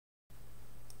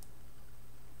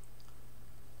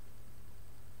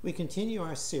We continue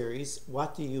our series,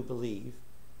 What Do You Believe?,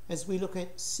 as we look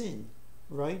at sin,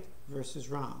 right versus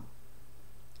wrong.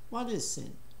 What is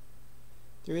sin?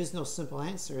 There is no simple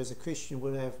answer, as a Christian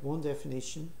would have one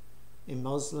definition, a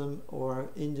Muslim or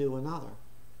Hindu another.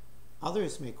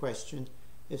 Others may question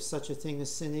if such a thing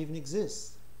as sin even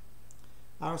exists.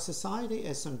 Our society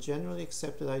has some generally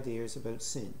accepted ideas about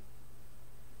sin.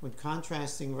 When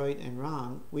contrasting right and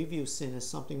wrong, we view sin as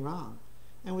something wrong,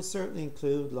 and would certainly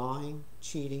include lying,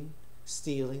 cheating,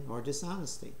 stealing, or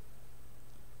dishonesty.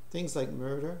 Things like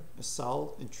murder,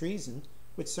 assault, and treason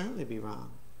would certainly be wrong,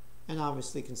 and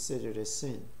obviously considered as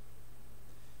sin.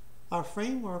 Our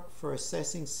framework for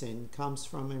assessing sin comes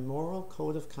from a moral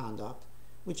code of conduct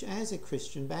which has a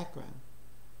Christian background.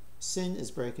 Sin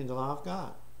is breaking the law of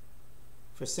God.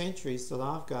 For centuries, the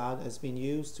law of God has been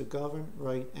used to govern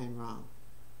right and wrong.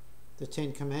 The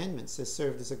Ten Commandments has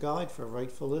served as a guide for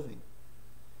rightful living.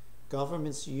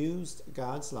 Governments used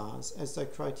God's laws as their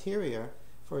criteria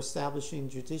for establishing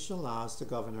judicial laws to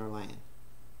govern our land.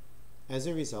 As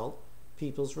a result,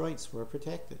 people's rights were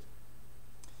protected.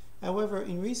 However,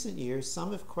 in recent years,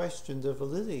 some have questioned the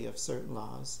validity of certain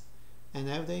laws and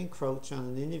how they encroach on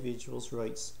an individual's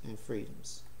rights and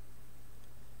freedoms.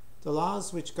 The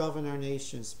laws which govern our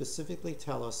nation specifically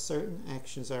tell us certain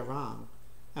actions are wrong,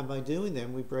 and by doing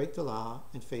them we break the law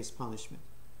and face punishment.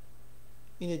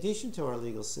 In addition to our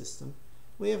legal system,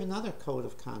 we have another code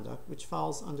of conduct which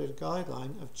falls under the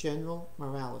guideline of general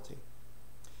morality.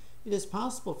 It is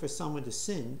possible for someone to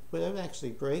sin without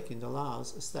actually breaking the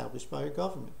laws established by our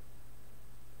government.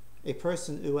 A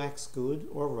person who acts good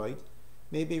or right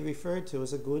may be referred to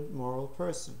as a good moral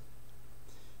person.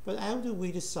 But how do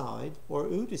we decide, or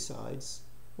who decides,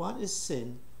 what is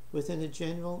sin within a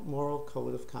general moral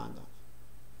code of conduct?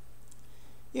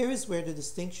 Here is where the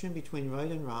distinction between right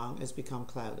and wrong has become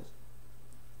clouded.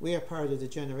 We are part of the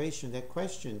generation that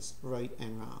questions right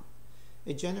and wrong,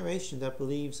 a generation that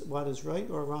believes what is right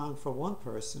or wrong for one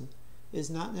person is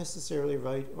not necessarily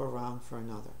right or wrong for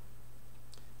another.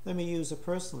 Let me use a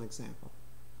personal example.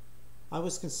 I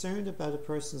was concerned about a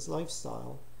person's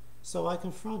lifestyle, so I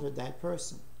confronted that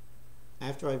person.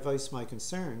 After I voiced my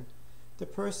concern, the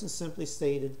person simply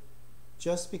stated,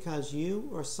 "Just because you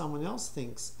or someone else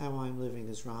thinks how I'm living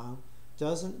is wrong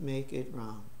doesn't make it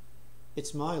wrong.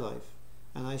 It's my life,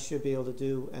 and I should be able to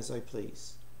do as I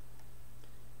please."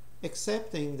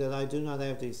 Accepting that I do not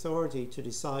have the authority to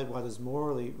decide what is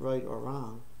morally right or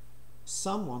wrong,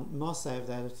 someone must have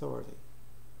that authority.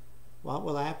 What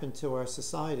will happen to our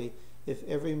society if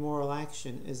every moral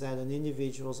action is at an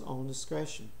individual's own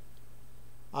discretion?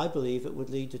 I believe it would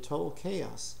lead to total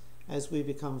chaos as we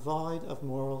become void of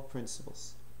moral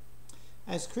principles.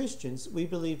 As Christians, we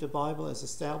believe the Bible has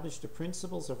established the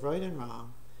principles of right and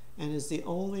wrong and is the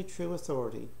only true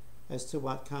authority as to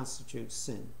what constitutes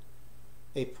sin.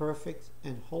 A perfect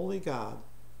and holy God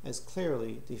has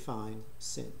clearly defined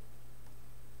sin.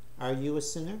 Are you a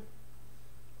sinner?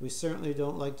 We certainly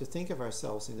don't like to think of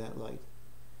ourselves in that light.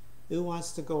 Who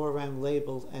wants to go around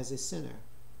labeled as a sinner?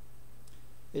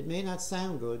 It may not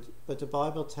sound good, but the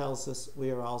Bible tells us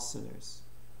we are all sinners.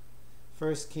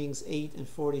 1 Kings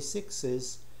 8:46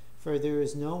 says, "For there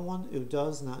is no one who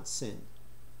does not sin."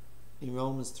 In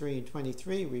Romans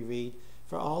 3:23 we read,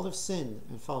 "For all have sinned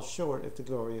and fall short of the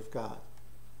glory of God."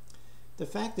 The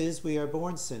fact is we are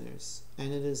born sinners,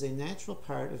 and it is a natural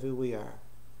part of who we are.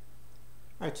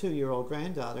 Our 2-year-old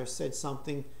granddaughter said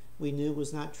something we knew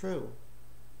was not true.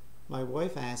 My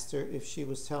wife asked her if she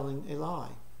was telling a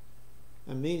lie.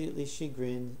 Immediately she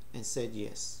grinned and said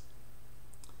yes.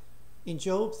 In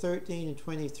Job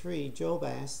 13:23, Job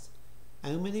asked,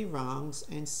 "How many wrongs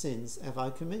and sins have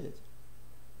I committed?"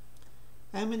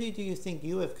 How many do you think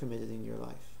you have committed in your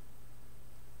life?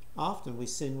 Often we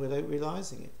sin without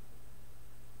realizing it.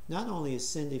 Not only is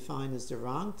sin defined as the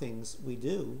wrong things we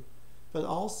do, but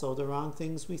also the wrong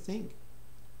things we think.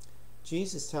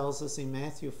 Jesus tells us in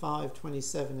Matthew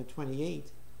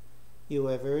 5:27-28, "You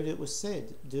have heard it was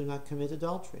said, 'Do not commit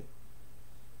adultery.'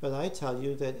 But I tell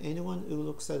you that anyone who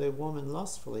looks at a woman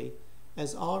lustfully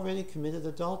has already committed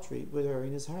adultery with her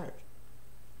in his heart."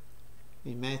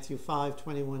 In Matthew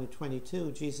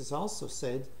 5:21-22, Jesus also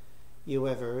said, "You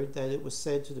have heard that it was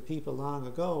said to the people long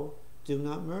ago, 'Do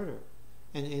not murder,'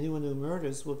 and anyone who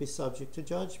murders will be subject to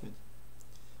judgment.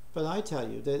 But I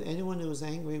tell you that anyone who is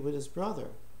angry with his brother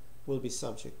will be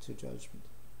subject to judgment."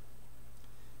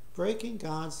 Breaking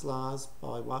God's laws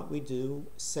by what we do,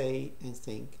 say, and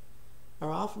think are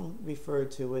often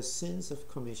referred to as sins of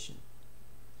commission.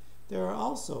 There are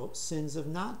also sins of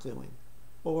not doing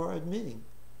or admitting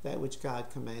that which God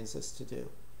commands us to do,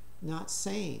 not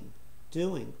saying,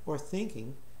 doing, or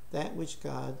thinking that which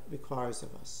God requires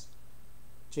of us.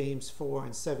 James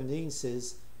 4:17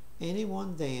 says,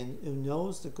 anyone then who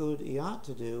knows the good he ought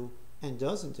to do and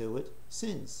doesn't do it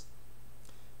sins.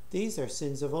 These are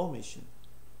sins of omission.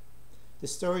 The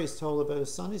story is told about a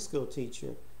Sunday school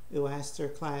teacher who asked her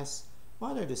class,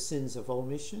 what are the sins of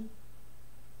omission?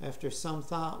 After some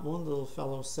thought, one little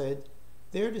fellow said,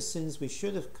 they're the sins we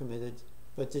should have committed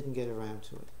but didn't get around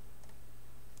to it.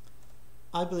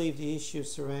 I believe the issue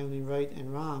surrounding right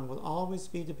and wrong will always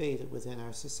be debated within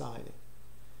our society.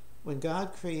 When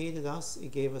God created us, He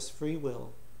gave us free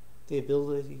will, the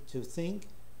ability to think,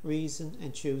 reason,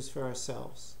 and choose for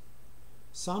ourselves.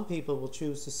 Some people will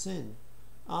choose to sin,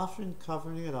 often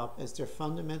covering it up as their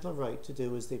fundamental right to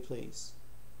do as they please.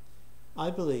 I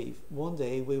believe one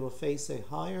day we will face a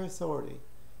higher authority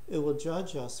who will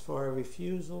judge us for our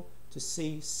refusal to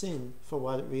see sin for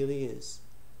what it really is,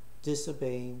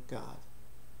 disobeying God.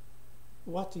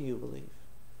 What do you believe?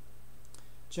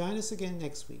 Join us again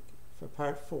next week for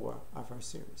part 4 of our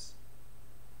series.